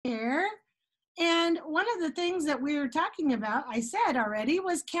one of the things that we were talking about, I said already,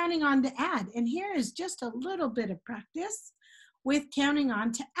 was counting on to add. And here is just a little bit of practice with counting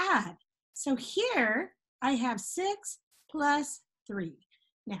on to add. So here I have 6 plus 3.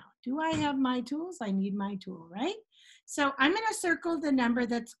 Now, do I have my tools? I need my tool, right? So I'm going to circle the number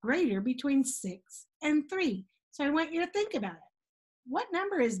that's greater between 6 and 3. So I want you to think about it. What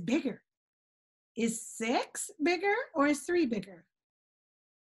number is bigger? Is 6 bigger or is 3 bigger?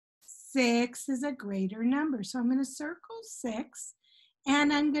 6 is a greater number. So I'm going to circle 6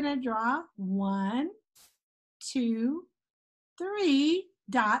 and I'm going to draw 1, 2, 3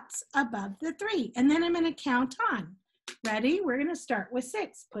 dots above the 3. And then I'm going to count on. Ready? We're going to start with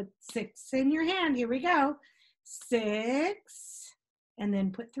 6. Put 6 in your hand. Here we go. 6. And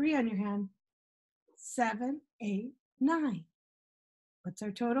then put 3 on your hand. 7, 8, 9. What's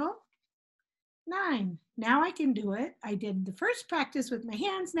our total? 9. Now I can do it. I did the first practice with my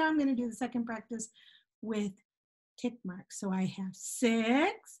hands. Now I'm going to do the second practice with tick marks. So I have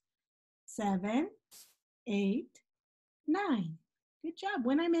 6, 7, 8, 9. Good job.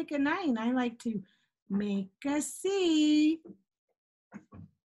 When I make a 9, I like to make a C.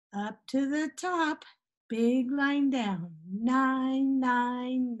 Up to the top. Big line down. 9,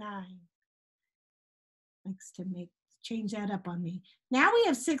 9, 9. Likes to change that up on me. Now we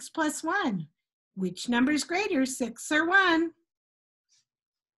have 6 plus 1. Which number is greater, 6 or 1?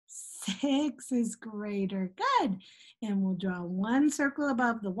 6 is greater. Good. And we'll draw 1 circle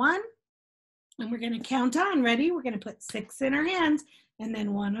above the 1. And we're going to count on. Ready? We're going to put 6 in our hands and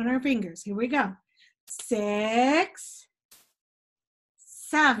then 1 on our fingers. Here we go. 6,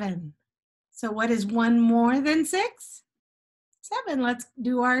 7. So what is 1 more than 6? 7. Let's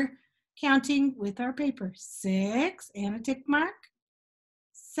do our counting with our paper. 6 and a tick mark.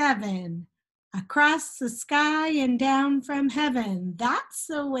 7. Across the sky and down from heaven. That's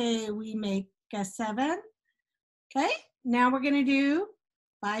the way we make a 7. Okay, now we're going to do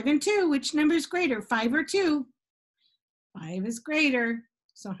 5 and 2. Which number is greater, 5 or 2? 5 is greater.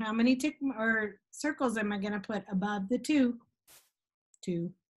 So how many circles am I going to put above the 2? 2,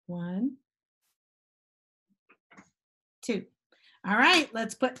 1, 2. All right,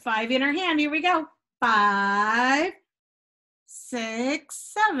 let's put 5 in our hand. Here we go. 5,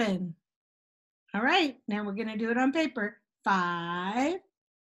 6, 7. All right, now we're going to do it on paper. 5,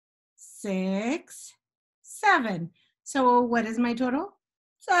 6, 7. So what is my total?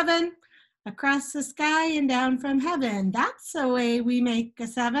 7. Across the sky and down from heaven. That's the way we make a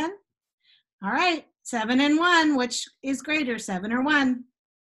 7. All right, 7 and 1. Which is greater, 7 or 1?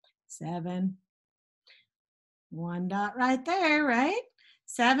 7. 1 dot right there, right?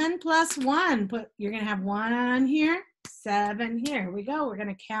 7 plus 1. You're going to have 1 on here, 7 here. Here we go. We're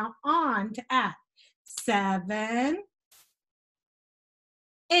going to count on to add. 7,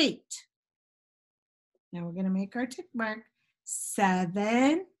 8. Now we're going to make our tick mark.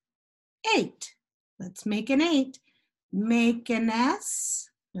 7, 8. Let's make an 8. Make an S.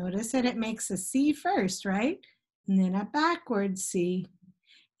 Notice that it makes a C first, right? And then a backward C.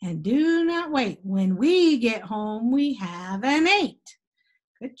 And do not wait. When we get home, we have an 8.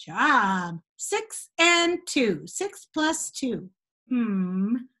 Good job. 6 and 2. 6 plus 2.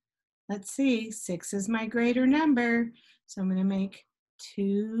 Let's see. 6 is my greater number. So I'm going to make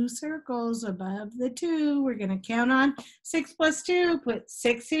 2 circles above the 2. We're going to count on 6 plus 2. Put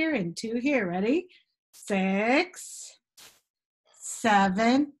 6 here and 2 here. Ready? 6,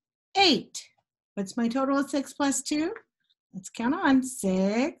 7, 8. What's my total of 6 plus 2? Let's count on.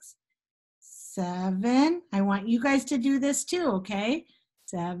 6, 7. I want you guys to do this too, okay?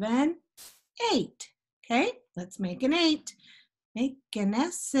 7, 8. Okay, let's make an 8. Make an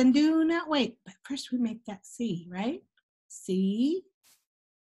S and do not wait. But first we make that C, right? C,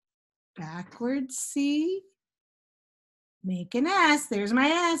 backwards C, make an S. There's my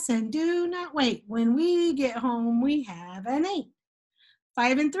S and do not wait. When we get home, we have an 8.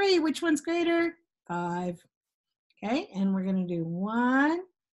 5 and 3, which one's greater? 5. Okay, and we're going to do 1,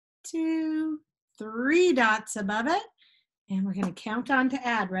 2, 3 dots above it. And we're going to count on to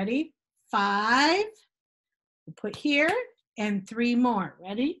add. Ready? 5. We'll put here and 3 more.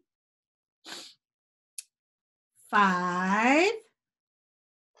 Ready? 5,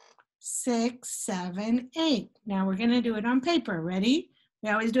 6, 7, 8. Now we're going to do it on paper. Ready? We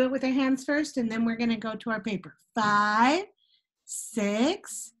always do it with our hands first, and then we're going to go to our paper. 5,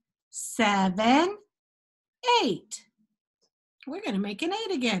 6, 7, 8. We're going to make an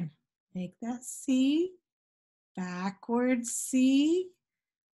 8 again. Make that C, backwards C.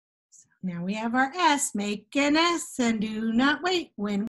 So now we have our S. Make an S and do not wait. When